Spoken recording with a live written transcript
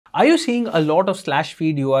Are you seeing a lot of slash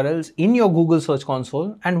feed URLs in your Google Search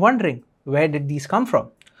Console and wondering where did these come from?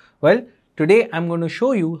 Well, today I'm going to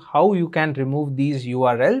show you how you can remove these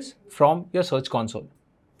URLs from your Search Console.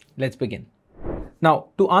 Let's begin. Now,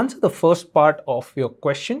 to answer the first part of your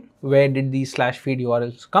question, where did these slash feed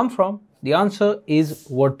URLs come from? The answer is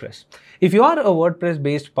WordPress. If you are a WordPress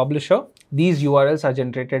based publisher, these URLs are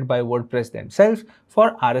generated by WordPress themselves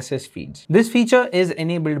for RSS feeds. This feature is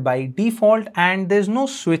enabled by default and there's no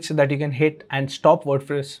switch that you can hit and stop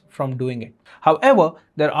WordPress from doing it. However,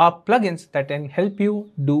 there are plugins that can help you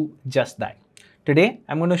do just that. Today,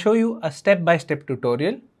 I'm going to show you a step-by-step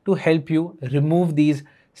tutorial to help you remove these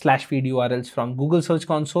slash feed URLs from Google Search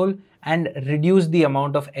Console and reduce the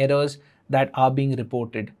amount of errors that are being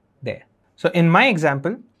reported there. So in my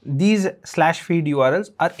example, these slash feed URLs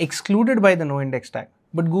are excluded by the no index tag,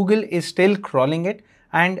 but Google is still crawling it,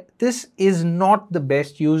 and this is not the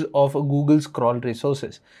best use of Google's crawl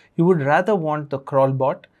resources. You would rather want the crawl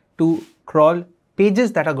bot to crawl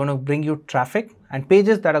pages that are going to bring you traffic and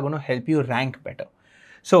pages that are going to help you rank better.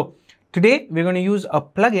 So today we're going to use a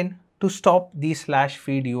plugin to stop these slash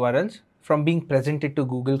feed URLs from being presented to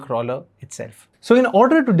Google crawler itself. So in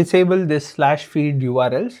order to disable this slash feed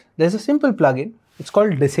URLs, there's a simple plugin. It's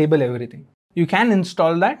called Disable Everything. You can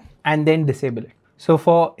install that and then disable it. So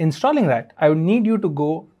for installing that, I would need you to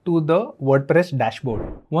go to the WordPress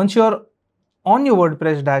dashboard. Once you're on your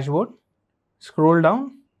WordPress dashboard, scroll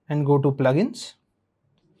down and go to plugins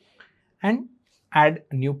and add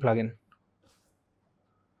a new plugin.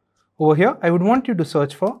 Over here, I would want you to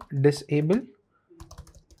search for Disable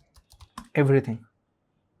Everything.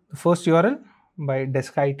 The first URL by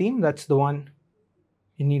Deskai team, that's the one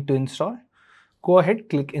you need to install. Go ahead,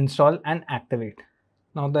 click install and activate.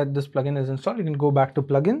 Now that this plugin is installed, you can go back to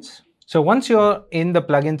plugins. So once you're in the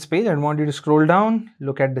plugins page, I want you to scroll down,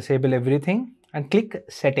 look at Disable Everything and click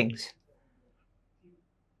Settings.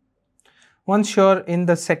 Once you're in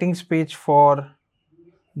the settings page for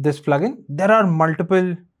this plugin, there are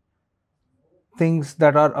multiple things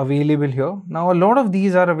that are available here. Now a lot of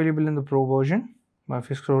these are available in the pro version. But if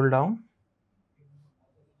you scroll down,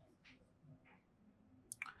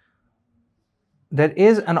 there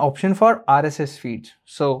is an option for RSS feeds.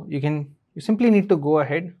 So you simply need to go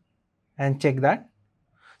ahead and check that.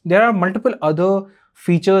 There are multiple other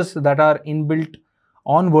features that are inbuilt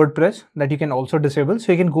on WordPress that you can also disable.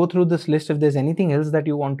 So you can go through this list. If there's anything else that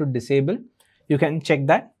you want to disable, you can check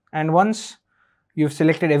that. And once you've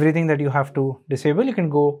selected everything that you have to disable, you can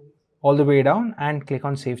go all the way down and click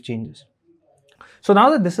on Save Changes. So now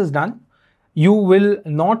that this is done, you will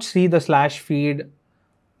not see the slash feed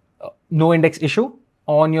no index issue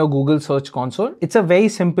on your Google Search Console. It's a very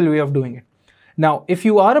simple way of doing it. Now, if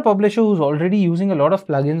you are a publisher who's already using a lot of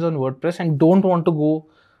plugins on WordPress and don't want to go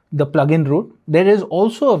the plugin route, there is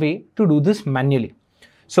also a way to do this manually.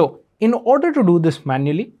 So in order to do this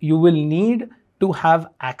manually, you will need to have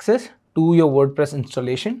access to your WordPress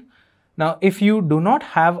installation. Now, if you do not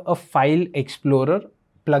have a file explorer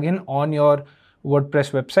plugin on your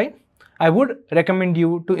WordPress website, I would recommend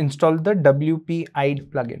you to install the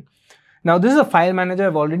WP-IDE plugin. Now, this is a file manager.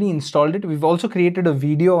 I've already installed it. We've also created a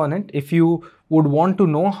video on it. If you would want to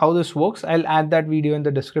know how this works, I'll add that video in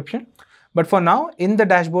the description. But for now, in the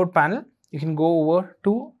dashboard panel, you can go over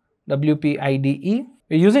to WP-IDE.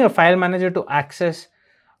 We're using a file manager to access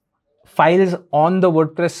files on the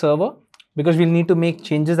WordPress server because we'll need to make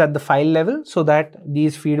changes at the file level so that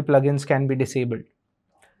these feed plugins can be disabled.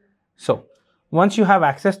 So once you have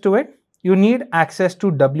access to it, you need access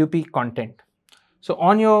to WP content. So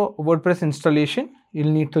on your WordPress installation,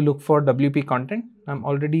 you'll need to look for WP content. I'm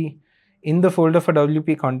already in the folder for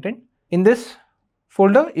WP content. In this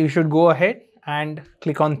folder, you should go ahead and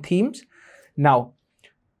click on themes. Now,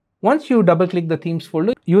 once you double click the themes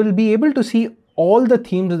folder, you will be able to see all the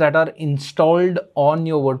themes that are installed on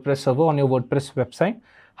your WordPress server, on your WordPress website.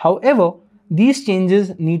 However, these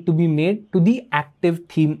changes need to be made to the active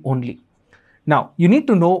theme only. Now, you need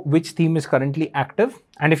to know which theme is currently active,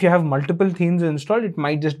 and if you have multiple themes installed, it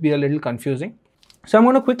might just be a little confusing. So I'm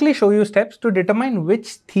going to quickly show you steps to determine which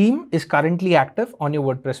theme is currently active on your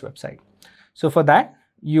WordPress website. So for that,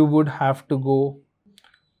 you would have to go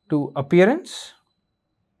to Appearance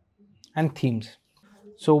and Themes.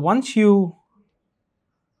 So once you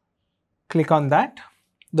click on that,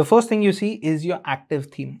 the first thing you see is your active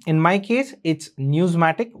theme. In my case, it's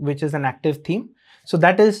Newsmatic, which is an active theme. So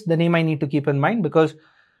that is the name I need to keep in mind because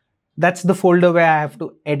that's the folder where I have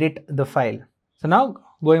to edit the file. So now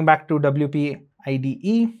going back to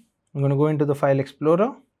WP-IDE, I'm going to go into the File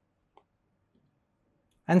Explorer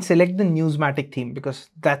and select the Newsmatic theme because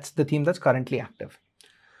that's the theme that's currently active.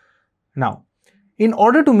 Now, In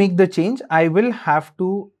order to make the change, I will have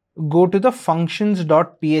to go to the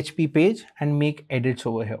functions.php page and make edits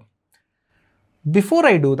over here. Before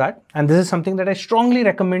I do that, and this is something that I strongly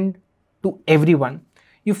recommend to everyone,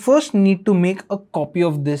 you first need to make a copy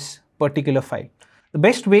of this particular file. The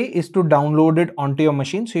best way is to download it onto your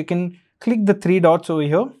machine. So you can click the three dots over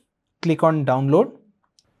here, click on download.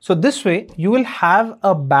 So this way you will have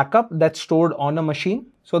a backup that's stored on a machine,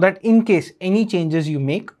 so that in case any changes you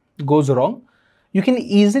make goes wrong, you can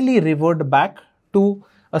easily revert back to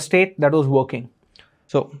a state that was working.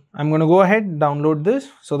 So I'm going to go ahead and download this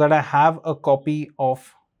so that I have a copy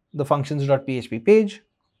of the functions.php page.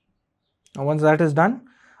 Now once that is done,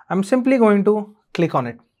 I'm simply going to click on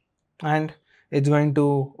it and it's going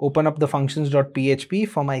to open up the functions.php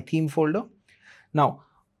for my theme folder. Now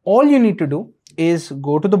all you need to do is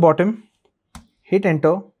go to the bottom, hit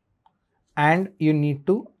enter, and you need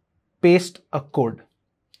to paste a code.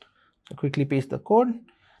 So quickly paste the code.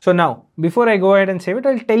 So now before I go ahead and save it,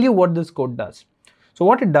 I'll tell you what this code does. So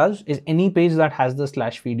what it does is any page that has the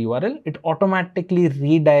 /feed URL, it automatically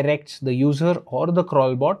redirects the user or the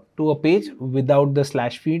crawlbot to a page without the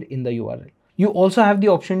 /feed in the URL. You also have the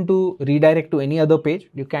option to redirect to any other page.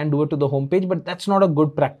 You can do it to the home page, but that's not a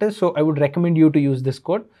good practice. So I would recommend you to use this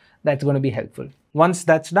code. That's going to be helpful. Once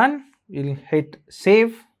that's done, you'll hit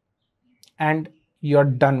save and you're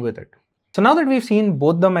done with it. So now that we've seen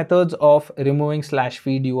both the methods of removing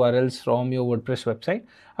 /feed URLs from your WordPress website,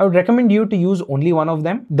 I would recommend you to use only one of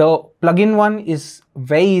them. The plugin one is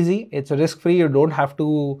very easy. It's risk-free. You don't have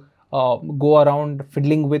to go around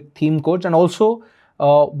fiddling with theme codes. And also,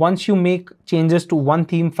 once you make changes to one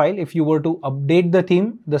theme file, if you were to update the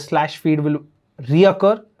theme, the /feed will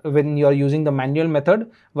reoccur when you're using the manual method.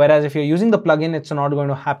 Whereas if you're using the plugin, it's not going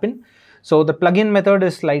to happen. So the plugin method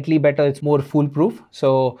is slightly better. It's more foolproof.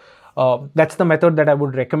 So that's the method that I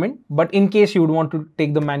would recommend. But in case you would want to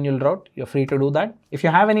take the manual route, you're free to do that. If you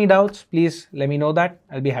have any doubts, please let me know that.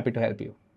 I'll be happy to help you.